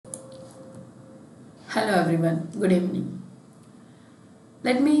Hello everyone, good evening.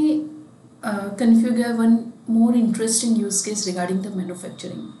 Let me configure one more interesting use case regarding the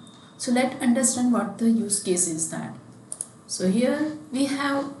manufacturing. So let's understand what the use case is that. So here we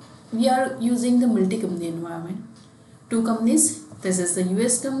are using the multi-company environment. Two companies, this is the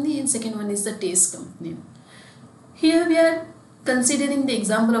US company and second one is the taste company. Here we are considering the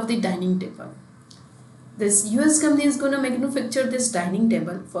example of the dining table. This US company is going to manufacture this dining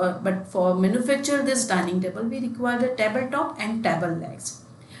table but for manufacture this dining table we require the tabletop and table legs.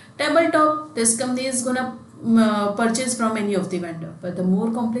 Tabletop, this company is going to purchase from any of the vendor, but the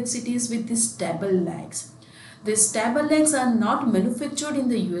more complexity is with these table legs. These table legs are not manufactured in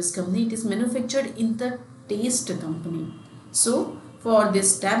the US company, it is manufactured in the taste company. So for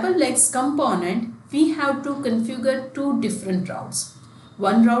this table legs component we have to configure two different routes.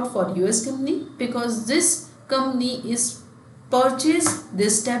 One route for US company because this company is purchased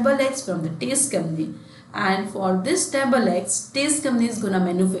this table legs from the taste company, and for this table legs taste company is gonna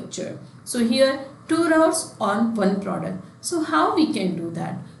manufacture. So here two routes on one product. So how we can do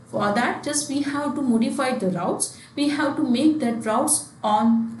that? For that just we have to modify the routes. We have to make that routes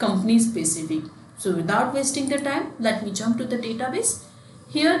on company specific. So without wasting the time, let me jump to the database.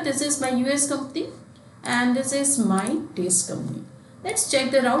 Here this is my US company and this is my taste company. Let's check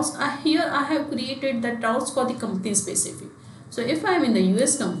the routes. Here I have created the routes for the company specific. So if I am in the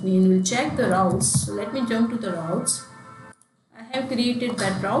US company and will check the routes, so let me jump to the routes. I have created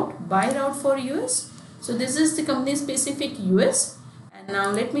that route, by route for US. So this is the company specific US. And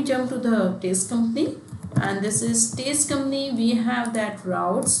now let me jump to the taste company. And this is taste company. We have that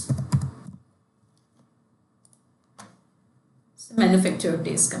routes. Manufacturer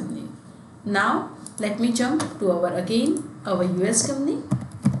taste company. Now let me jump to our US company,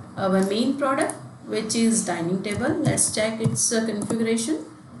 our main product which is dining table. Let's check its configuration.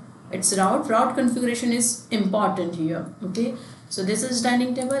 Its route configuration is important here. Okay, so this is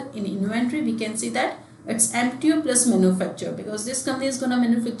dining table. In inventory we can see that it's MTO plus manufacturer because this company is gonna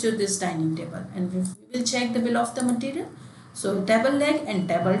manufacture this dining table, and we will check the bill of the material. So table leg and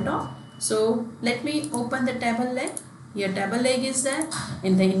tabletop. So let me open the table leg. Here table leg is there.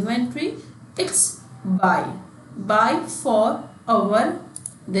 In the inventory it's buy for our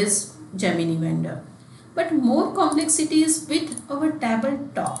this Gemini vendor, but more complexity is with our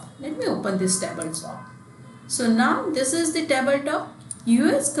tabletop. Let me open this tabletop. So now this is the tabletop.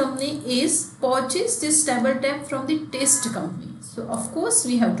 US company is purchased this tabletop from the taste company. So of course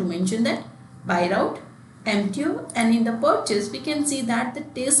we have to mention that buy route, MTO, and in the purchase we can see that the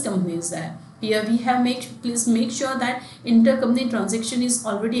taste company is there. Here we have please make sure that intercompany transaction is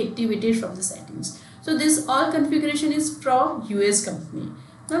already activated from the settings. So this all configuration is from US company.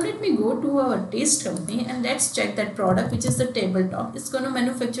 Now let me go to our taste company and let's check that product which is the tabletop. It's going to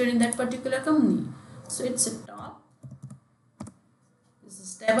manufacture in that particular company. So it's a top. This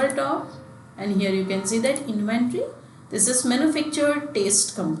is tabletop, and here you can see that inventory. This is manufactured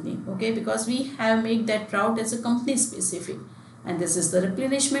taste company. Okay, because we have made that route as a company specific. And this is the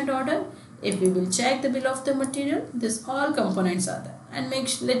replenishment order. If we will check the bill of the material, this all components are there, and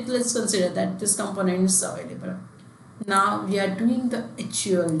let's consider that this component is available. Now we are doing the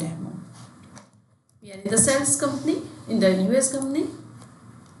actual demo. We are in the sales company, in the US company.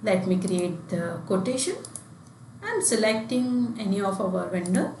 Let me create the quotation. I am selecting any of our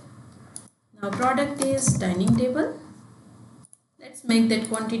vendor. Now product is dining table. Let's make that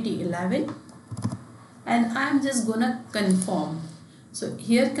quantity 11. And I am just gonna confirm. So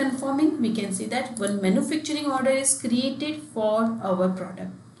here confirming, we can see that one manufacturing order is created for our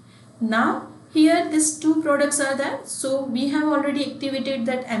product. Now here these two products are there. So we have already activated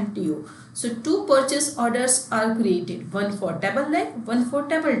that MTO. So two purchase orders are created. One for table leg, one for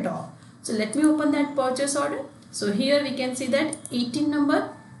tabletop. So let me open that purchase order. So here we can see that 18 number.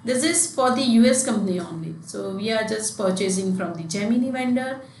 This is for the US company only. So we are just purchasing from the Gemini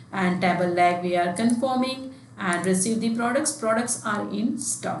vendor, and table leg we are confirming and receive the products are in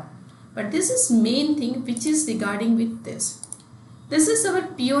stock. But this is main thing which is regarding with this is our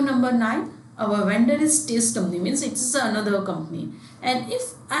PO number 9. Our vendor is taste company, means it is another company, and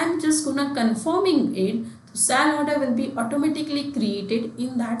if I am just gonna confirming it, the sale order will be automatically created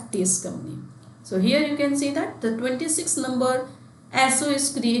in that taste company. So here you can see that the 26 number SO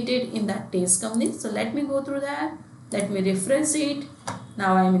is created in that taste company. So let me go through that. Let me refresh it.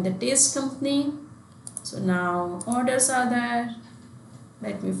 Now I am in the taste company. So now orders are there.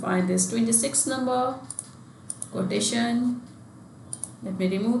 Let me find this 26 number quotation. Let me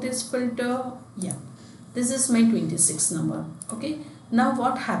remove this filter. Yeah, this is my 26 number. Okay, now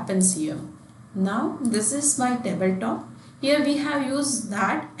what happens here? Now this is my tabletop. Here we have used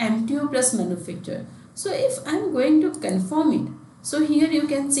that MTO plus manufacturer. So if I'm going to confirm it, so here you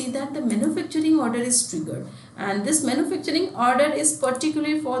can see that the manufacturing order is triggered, and this manufacturing order is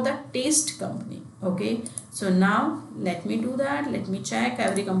particularly for the taste company. Okay, so now let me do that. Let me check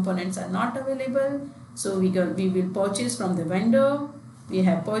every components are not available. So we will purchase from the vendor. We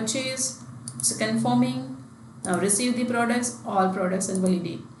have purchased. So confirming. Now receive the products. All products and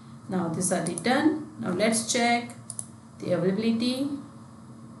validate. Now these are done. Now let's check the availability.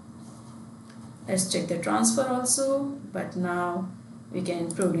 Let's check the transfer also, but now we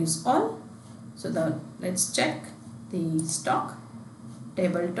can produce all. So let's check the stock,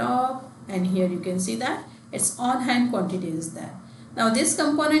 tabletop, and here you can see that its on hand quantity is there. Now this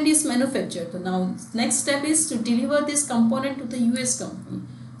component is manufactured. So now next step is to deliver this component to the US company.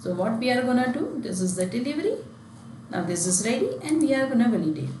 So what we are gonna do, this is the delivery. Now this is ready and we are gonna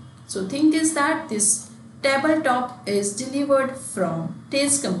validate. So thing is that this tabletop is delivered from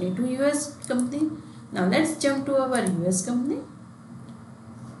taste company to US company. Now let's jump to our US company,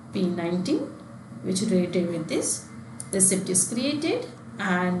 P19, which related with this. Receipt is created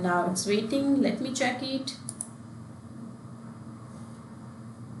and now it's waiting. Let me check it.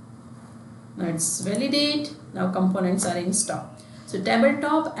 Now it's validate. Now components are in stock. So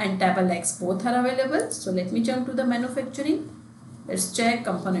tabletop and tablex both are available. So let me jump to the manufacturing. Let's check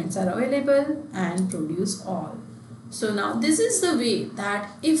components are available and produce all. So now this is the way that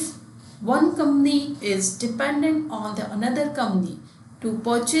if one company is dependent on the another company to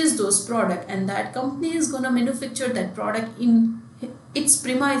purchase those products, and that company is going to manufacture that product in its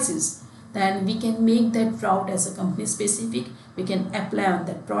premises, then we can make that route as a company specific. We can apply on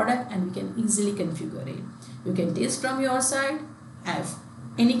that product and we can easily configure it. You can test from your side. Have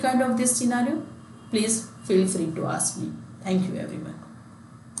any kind of this scenario, please feel free to ask me. Thank you everyone.